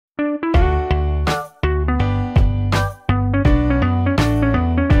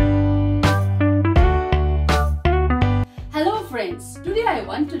I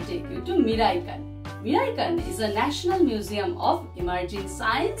want to take you to Miraikan. Miraikan is a national museum of emerging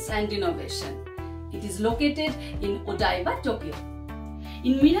science and innovation. It is located in Odaiba, Tokyo.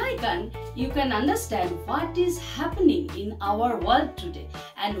 In Miraikan, you can understand what is happening in our world today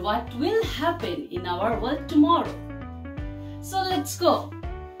and what will happen in our world tomorrow. So let's go!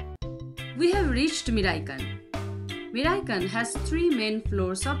 We have reached Miraikan. Miraikan has 3 main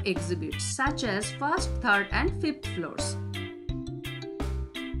floors of exhibits such as 1st, 3rd and 5th floors.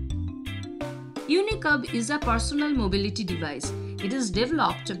 UNI-CUB is a personal mobility device. It is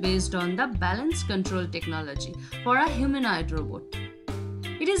developed based on the balance control technology for a humanoid robot.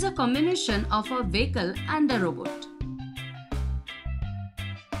 It is a combination of a vehicle and a robot.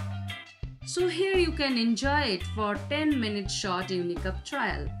 So here you can enjoy it for 10-minute short UNI-CUB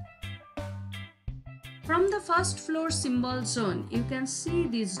trial. From the 1st floor symbol zone, you can see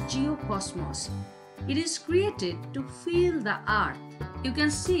this Geo-Cosmos. It is created to feel the Earth. You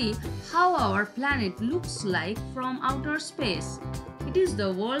can see how our planet looks like from outer space. It is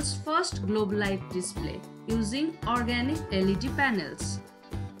the world's first globe light display using organic LED panels.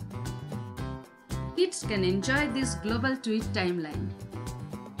 Kids can enjoy this global tweet timeline.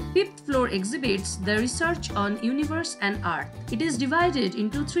 5th floor exhibits the research on universe and Earth. It is divided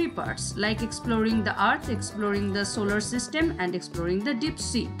into 3 parts, like exploring the Earth, exploring the solar system, and exploring the deep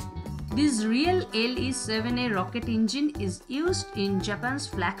sea. This real LE-7A rocket engine is used in Japan's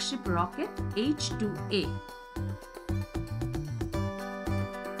flagship rocket H-IIA.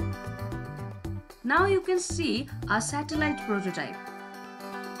 Now you can see a satellite prototype.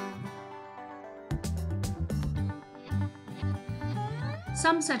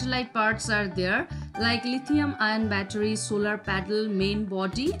 Some satellite parts are there, like lithium-ion battery, solar paddle, main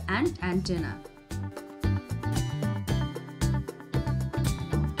body, and antenna.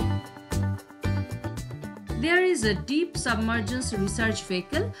 There is a deep submergence research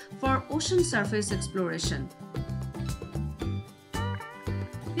vehicle for ocean surface exploration.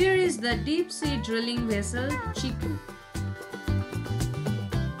 Here is the deep sea drilling vessel Chiku.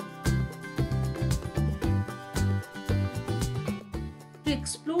 To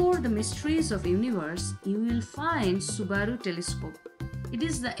explore the mysteries of universe, you will find Subaru telescope. It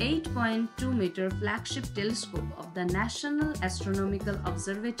is the 8.2-meter flagship telescope of the National Astronomical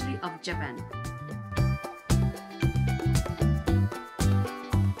Observatory of Japan.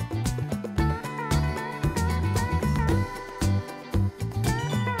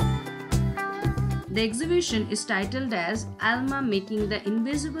 The exhibition is titled as ALMA Making the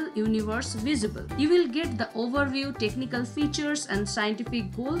Invisible Universe Visible. You will get the overview, technical features and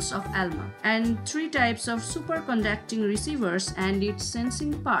scientific goals of ALMA and 3 types of superconducting receivers and its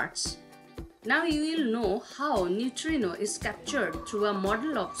sensing parts. Now you will know how neutrino is captured through a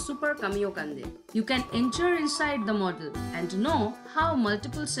model of Super Kamiokande. You can enter inside the model and know how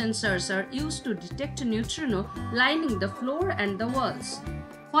multiple sensors are used to detect neutrino lining the floor and the walls.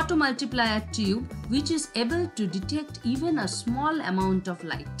 Photomultiplier tube, which is able to detect even a small amount of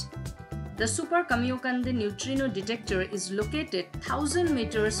light. The Super Kamiokande neutrino detector is located 1000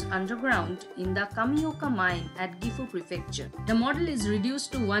 meters underground in the Kamioka mine at Gifu Prefecture. The model is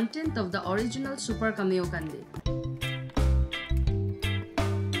reduced to 1/10 of the original Super Kamiokande.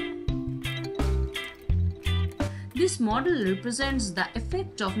 This model represents the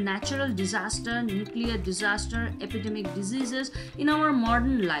effect of natural disaster, nuclear disaster, epidemic diseases in our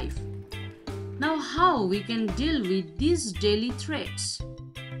modern life. Now, how we can deal with these daily threats?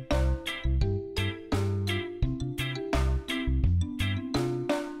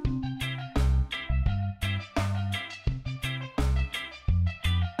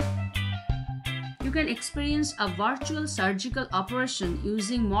 You can experience a virtual surgical operation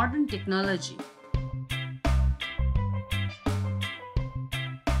using modern technology.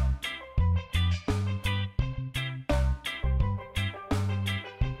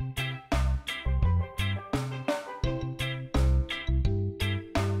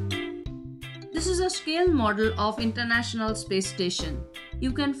 This is a scale model of International Space Station.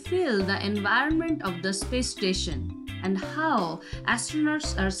 You can feel the environment of the space station and how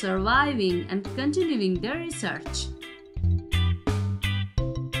astronauts are surviving and continuing their research.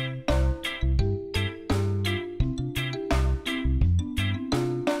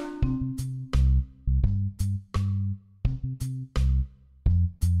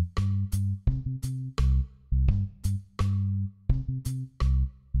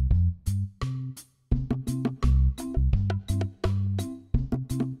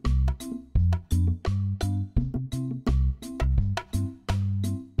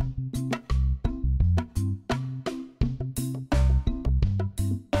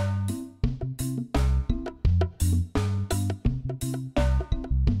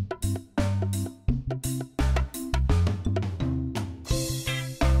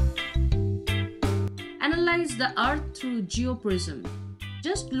 Analyze the Earth through Geo-Prism.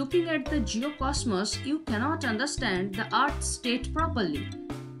 Just looking at the Geo-Cosmos, you cannot understand the Earth's state properly.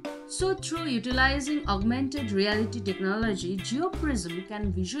 So through utilizing augmented reality technology, Geo-Prism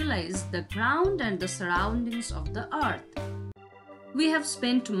can visualize the ground and the surroundings of the Earth. We have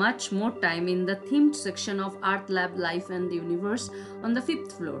spent much more time in the themed section of Art Lab Life and the Universe on the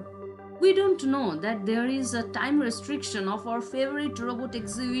 5th floor. We don't know that there is a time restriction of our favorite robot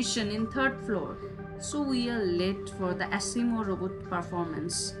exhibition in 3rd floor, so we are late for the Asimo robot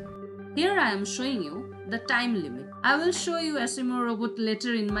performance. Here I am showing you the time limit. I will show you Asimo robot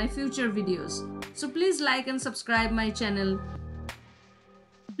later in my future videos, so please like and subscribe my channel.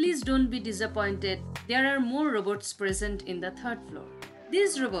 Please don't be disappointed, there are more robots present in the 3rd floor.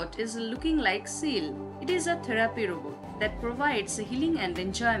 This robot is looking like Seal. It is a therapy robot that provides healing and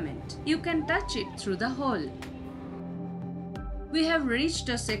enjoyment. You can touch it through the hole. We have reached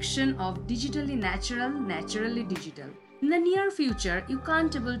a section of digitally natural, naturally digital. In the near future, you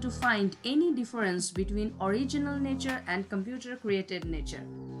can't able to find any difference between original nature and computer created nature.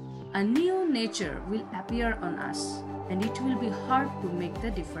 A new nature will appear on us, and it will be hard to make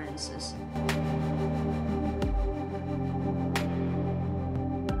the differences.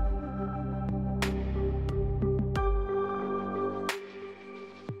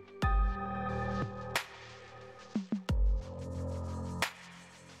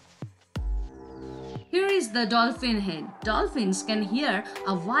 Here is the dolphin head. Dolphins can hear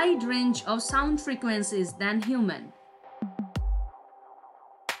a wide range of sound frequencies than human.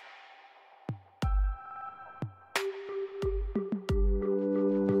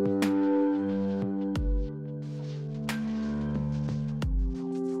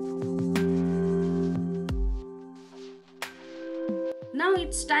 Now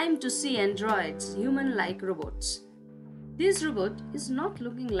it's time to see androids, human-like robots. This robot is not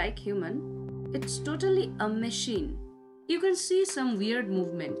looking like human, it's totally a machine. You can see some weird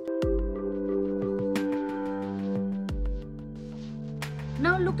movement.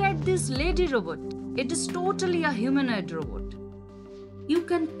 Now look at this lady robot. It is totally a humanoid robot. You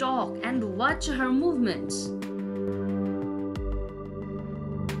can talk and watch her movements.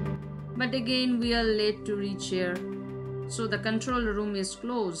 But again, we are late to reach here. So the control room is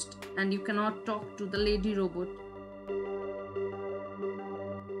closed and you cannot talk to the lady robot.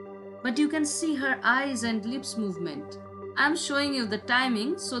 But you can see her eyes and lips movement. I'm showing you the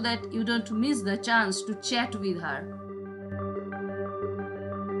timing so that you don't miss the chance to chat with her.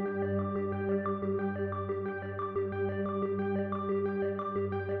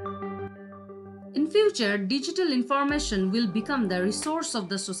 In future, digital information will become the resource of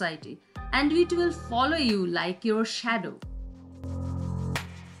the society, and it will follow you like your shadow.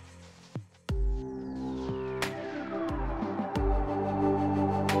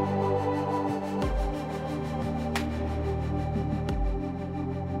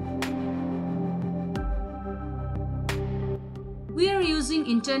 We are using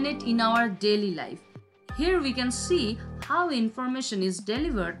internet in our daily life. Here we can see how information is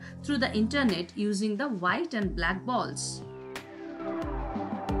delivered through the internet using the white and black balls.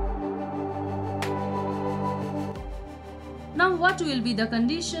 Now what will be the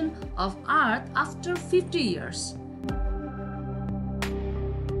condition of Earth after 50 years?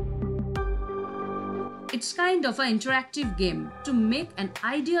 It's kind of an interactive game to make an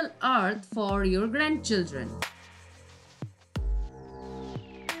ideal Earth for your grandchildren.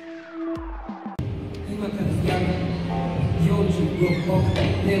 今から約46億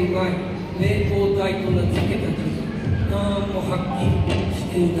年前、名宝大と名付けた時、何もはっきりし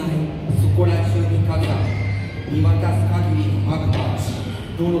ていない。そこら中に火山、見渡す限りのマグマ、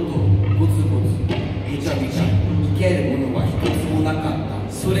泥とゴツゴツ、ぐちゃぐちゃ、生けるものは一つもなかっ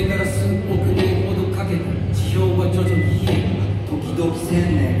た。それから数億年ほどかけて、地表は徐々に冷え、時々千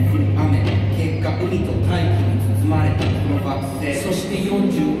年降る雨、結果海と大気に包まれたこの惑星。そして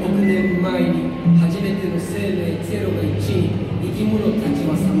40億年前に初めての生命ゼロが1に、生き物たち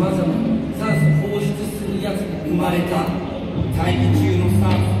はさまざま酸素放出するやつが生まれた。大気中の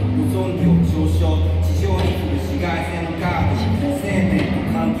酸素、保存量上昇、地上に降る紫外線ガード、生命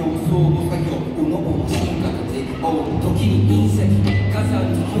と環境相互作業、おのおの進化と適応。時に隕石、火山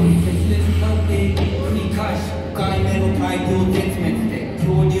の距離絶滅判定を繰り返し、5回目の大量絶滅で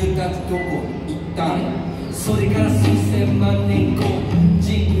恐竜たちどこに行ったん。それから数千万年後、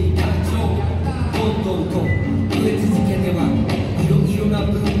人類誕生、どんどんと増え続けてはいろいろな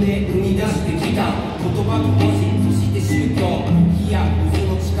文明生み出してきた。言葉と文字、そして宗教、火や水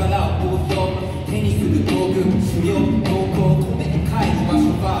の力を応用、手にする道具、狩猟、農耕、米、帰る場所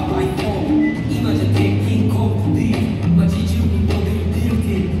はマイホーム。今じゃ鉄筋コンクリート、街中にモデルビル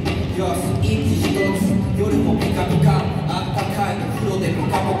ディング、よし、一つ一つ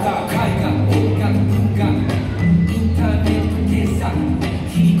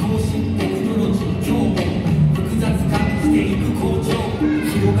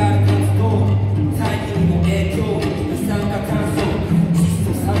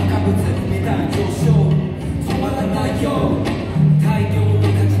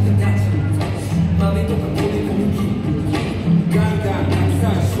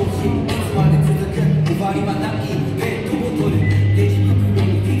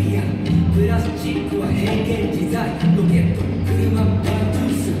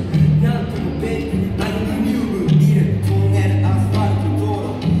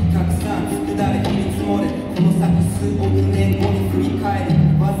数億年後に振り返る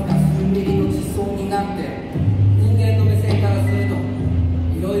わずか数ミリの地層になって、人間の目線からすると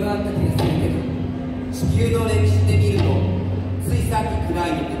いろいろあった気がするけど、地球の歴史で見るとついさっきくら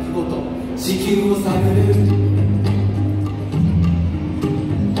いの出来事、地球を探る、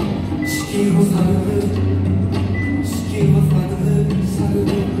地球を探る、地球を探る、探る、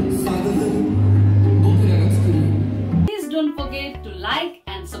探る、僕らが作る。 Please don't forget to like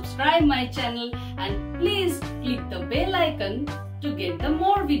and subscribe my channel, and please click the bell icon to get the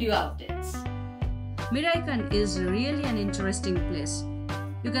more video updates. Miraikan is really an interesting place.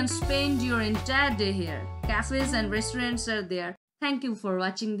 You can spend your entire day here. Cafes and restaurants are there. Thank you for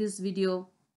watching this video.